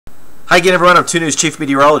Hi again, everyone. I'm 2 News Chief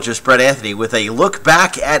Meteorologist Brett Anthony with a look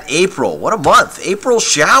back at April. What a month. April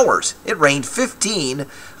showers. It rained 15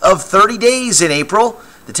 of 30 days in April.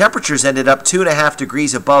 The temperatures ended up 2.5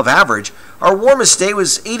 degrees above average. Our warmest day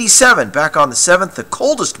was 87 back on the 7th. The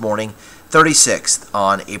coldest morning, 36th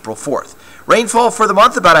on April 4th. Rainfall for the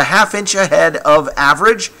month about a ½ inch ahead of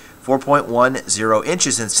average, 4.10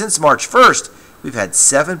 inches. And since March 1st, we've had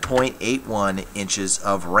 7.81 inches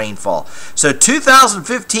of rainfall. So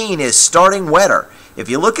 2015 is starting wetter. If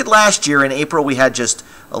you look at last year in April, we had just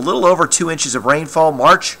a little over 2 inches of rainfall.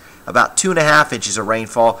 March, about 2.5 inches of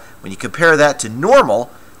rainfall. When you compare that to normal,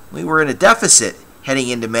 we were in a deficit heading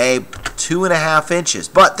into May, 2.5 inches.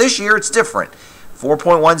 But this year it's different.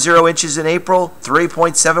 4.10 inches in April,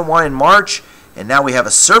 3.71 in March, and now we have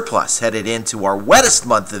a surplus headed into our wettest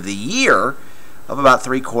month of the year of about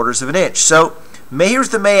 3/4 of an inch. So here's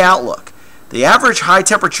the May outlook. The average high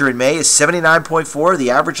temperature in May is 79.4,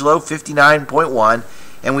 the average low 59.1,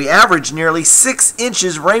 and we average nearly 6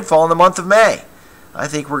 inches rainfall in the month of May. I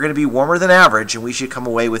think we're going to be warmer than average, and we should come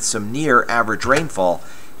away with some near average rainfall,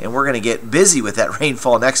 and we're going to get busy with that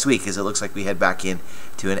rainfall next week as it looks like we head back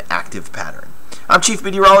into an active pattern. I'm Chief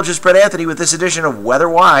Meteorologist Brett Anthony with this edition of Weather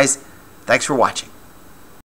Wise. Thanks for watching.